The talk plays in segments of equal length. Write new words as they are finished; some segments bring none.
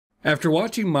After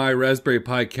watching my Raspberry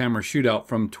Pi Camera Shootout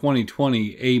from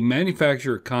 2020, a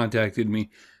manufacturer contacted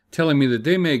me telling me that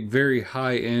they make very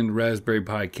high-end Raspberry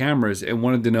Pi cameras and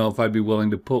wanted to know if I'd be willing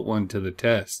to put one to the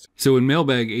test. So in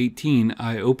mailbag 18,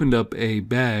 I opened up a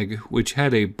bag which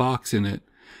had a box in it.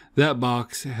 That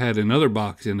box had another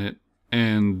box in it,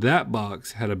 and that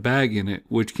box had a bag in it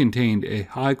which contained a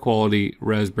high-quality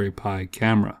Raspberry Pi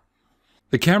camera.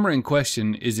 The camera in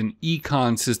question is an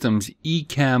Econ Systems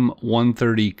Ecamm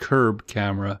 130 curb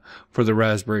camera for the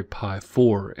Raspberry Pi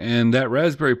 4, and that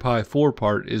Raspberry Pi 4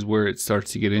 part is where it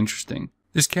starts to get interesting.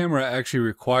 This camera actually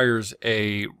requires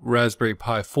a Raspberry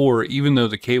Pi 4, even though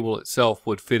the cable itself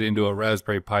would fit into a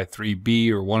Raspberry Pi 3B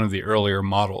or one of the earlier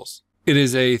models. It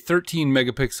is a 13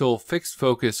 megapixel fixed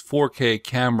focus 4K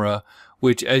camera,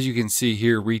 which as you can see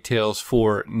here retails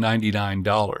for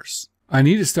 $99. I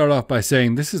need to start off by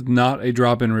saying this is not a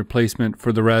drop-in replacement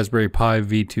for the Raspberry Pi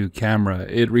V2 camera.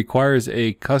 It requires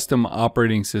a custom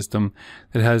operating system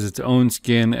that has its own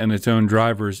skin and its own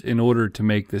drivers in order to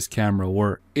make this camera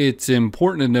work. It's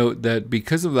important to note that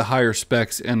because of the higher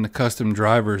specs and the custom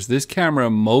drivers, this camera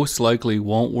most likely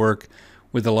won't work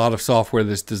with a lot of software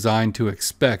that's designed to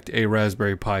expect a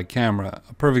Raspberry Pi camera.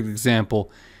 A perfect example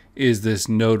is this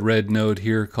Node-RED node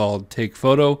here called Take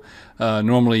Photo.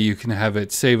 Normally you can have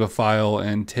it save a file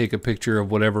and take a picture of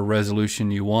whatever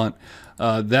resolution you want.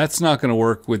 That's not going to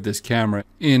work with this camera.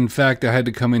 In fact, I had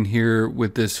to come in here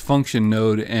with this function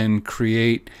node and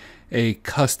create a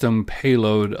custom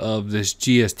payload of this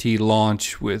GST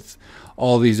launch with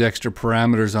all these extra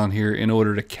parameters on here in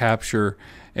order to capture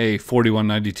a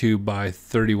 4192 by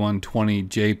 3120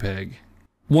 JPEG.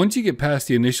 Once you get past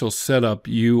the initial setup,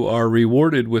 you are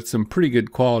rewarded with some pretty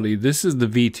good quality. This is the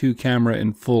V2 camera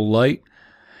in full light,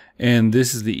 and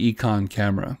this is the Econ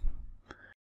camera.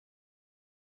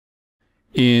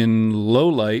 In low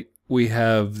light, we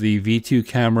have the V2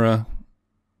 camera,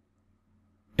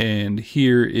 and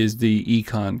here is the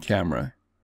Econ camera.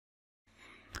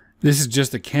 This is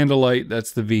just a candlelight,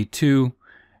 that's the V2,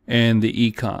 and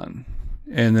the Econ.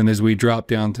 And then as we drop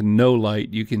down to no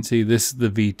light, you can see this is the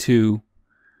V2,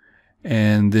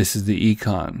 and this is the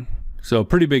Econ. So a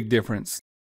pretty big difference.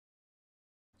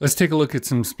 Let's take a look at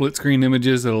some split screen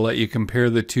images that'll let you compare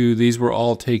the two. These were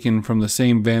all taken from the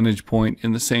same vantage point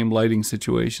in the same lighting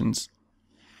situations.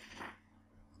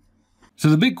 So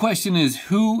the big question is,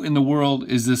 who in the world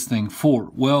is this thing for?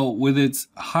 Well, with its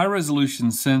high resolution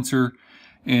sensor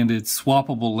and its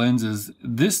swappable lenses,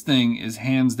 this thing is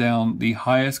hands down the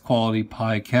highest quality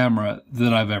Pi camera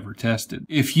that I've ever tested.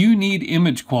 If you need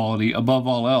image quality above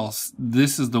all else,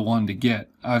 this is the one to get.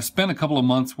 I've spent a couple of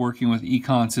months working with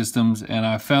Econ Systems, and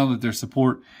I found that their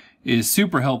support is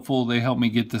super helpful. They helped me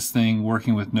get this thing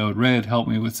working with Node-RED, helped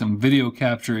me with some video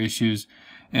capture issues,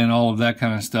 and all of that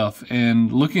kind of stuff. And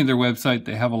looking at their website,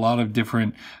 they have a lot of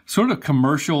different sort of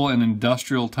commercial and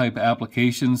industrial type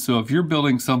applications. So if you're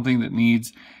building something that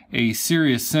needs a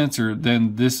serious sensor,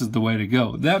 then this is the way to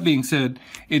go. That being said,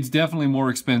 it's definitely more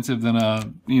expensive than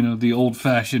the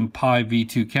old-fashioned Pi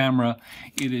V2 camera.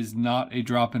 It is not a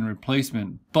drop-in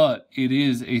replacement, but it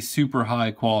is a super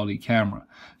high quality camera.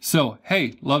 So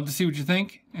hey, love to see what you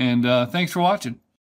think, and thanks for watching.